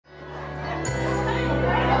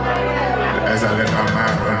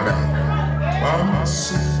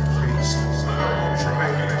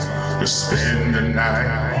to spend the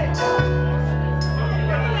night.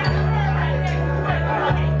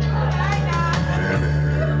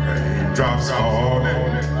 Raindrops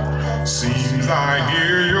falling, seems I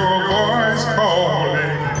hear your voice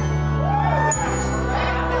calling.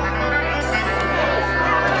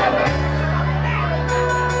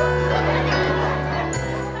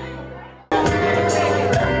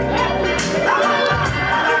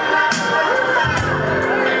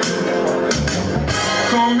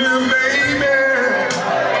 Come here, baby.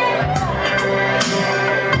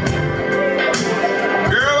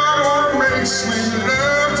 Girl, I wanna make sweet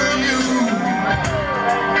love to you.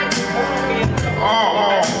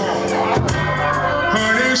 Oh,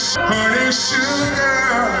 honey, honey,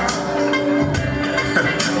 sugar.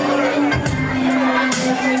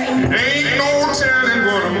 Ain't no telling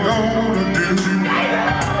what I'm gonna do.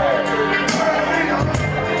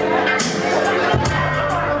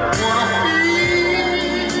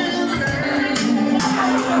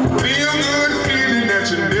 Feel good feeling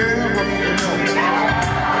that you never felt.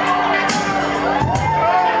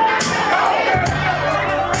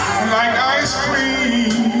 Like ice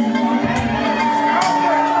cream.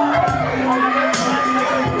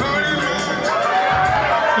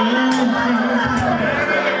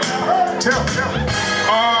 Tell me,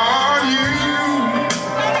 are you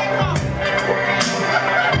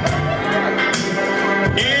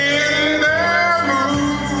in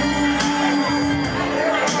the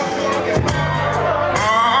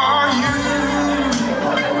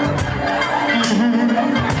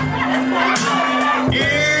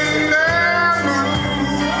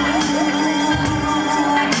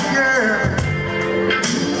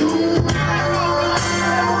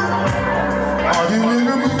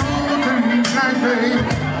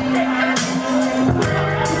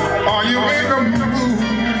Are you in the mood?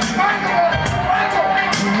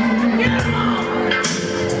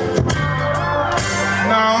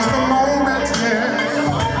 Now's the moment, yeah.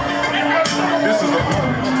 This is the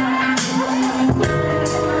moment.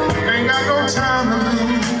 Ain't got no time to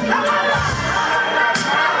lose.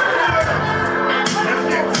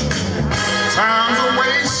 Time's a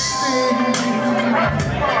wasting.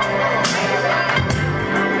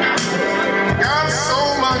 Got so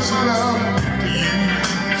much love to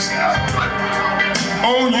use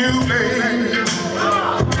on you, baby.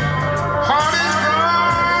 Heart is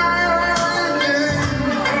grinding.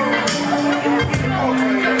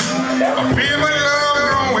 I feel my love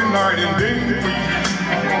growing night and day for you.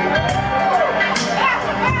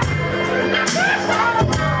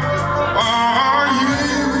 Are you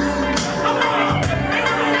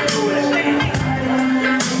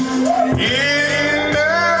in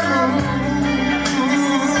the mood?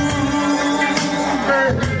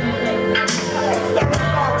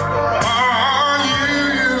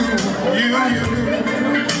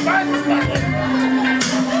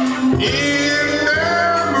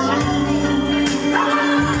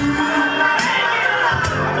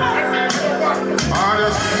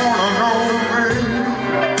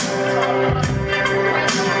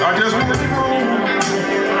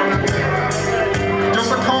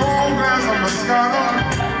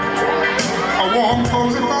 A warm,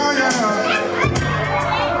 cozy fire.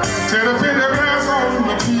 Tear the pinny glass on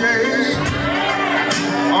the PA.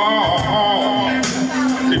 Oh,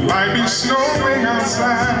 it might be snowing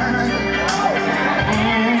outside.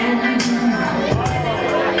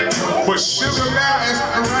 But SugarBear is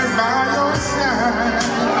right by your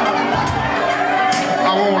side.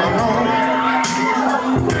 I wanna know,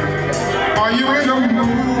 are you in the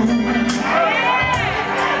mood?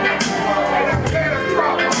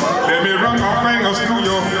 Let me run my fingers through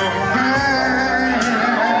your hair.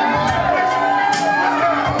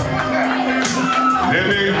 Let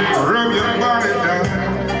me rub your body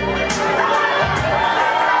down.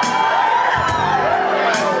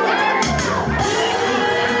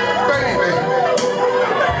 Baby,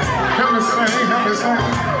 help me sing, help me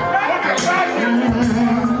sing.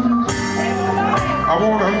 I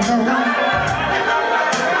wanna know,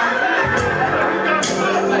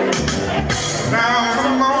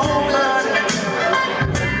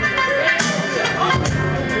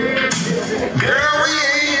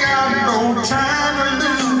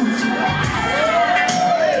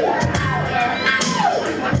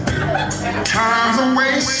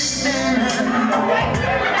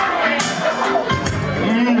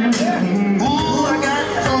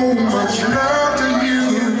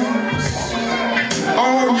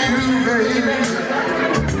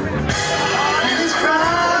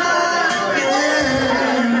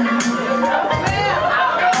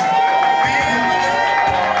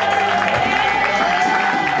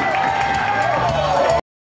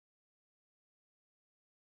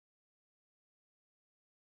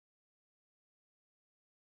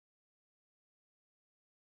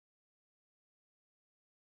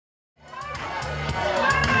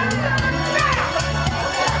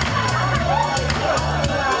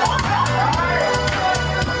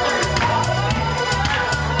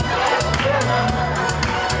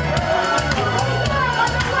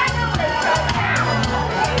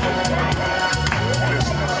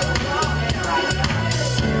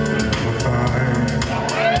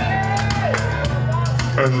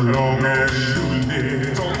 as long as you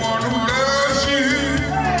live. Someone who loves you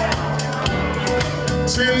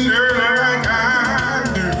tender like I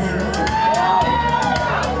do.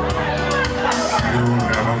 You'll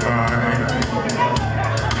never find,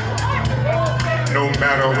 no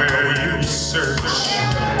matter where you search,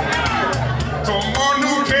 someone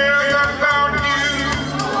who cares about you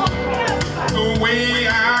the way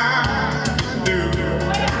I do.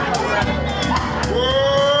 Oh,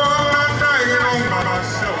 I'm not bragging on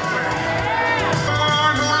myself, man.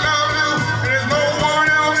 Someone who loves you, there's no one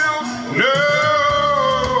else. No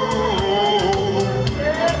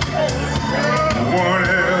one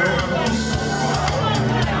else.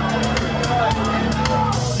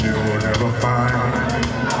 You'll never find.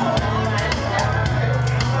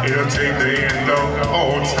 It'll take the end of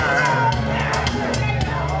all time.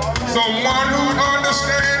 Someone who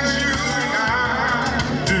understands you and I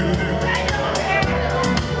do.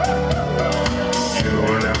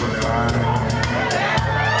 You'll never find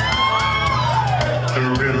the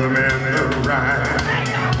rhythm and the rhyme,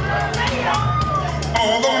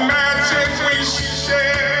 all the magic we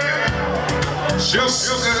share, just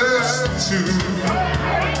us two.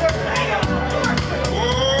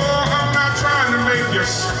 You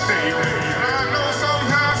stay there. I know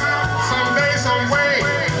somehow, someday, some way,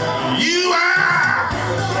 you are.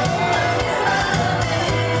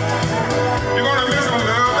 You're gonna miss my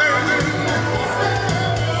love, baby.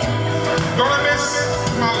 Gonna miss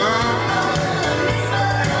my love.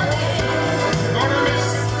 Gonna miss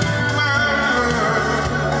my love.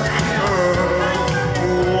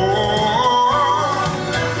 Oh,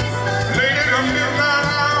 late in the midnight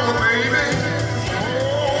hour, baby.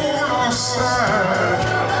 Hold on side.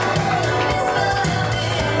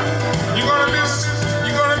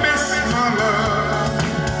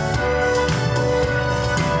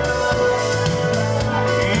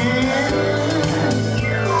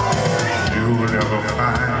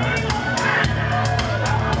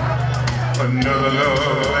 Another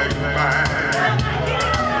love like mine,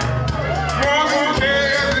 one who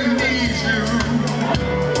cares and needs you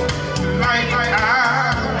like I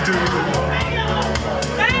do.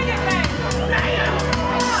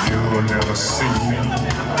 You'll never see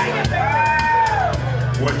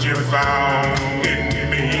what you found in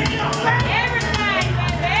me.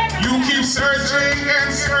 You keep searching and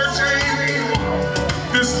searching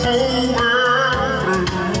this whole world through.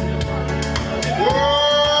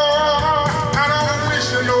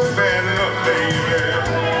 No bad luck, baby.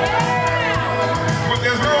 But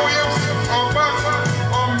there's no ifs or buts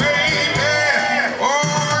or maybe.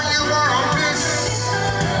 Oh, you gonna miss.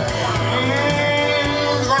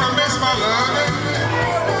 Gonna miss my love.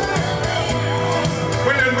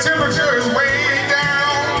 When the temperature is way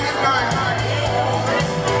down tonight,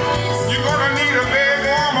 you're gonna need a bed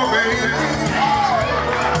warmer, baby.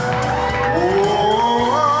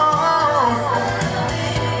 Oh,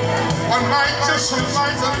 a night just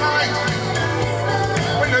like tonight,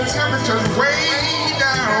 when the temperature's way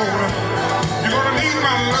down, you're gonna need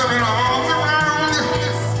my loving arms around you.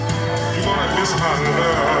 You're gonna miss my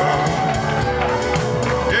love.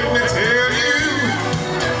 Let me tell you,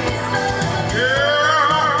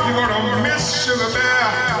 girl, you're gonna miss SugarBear.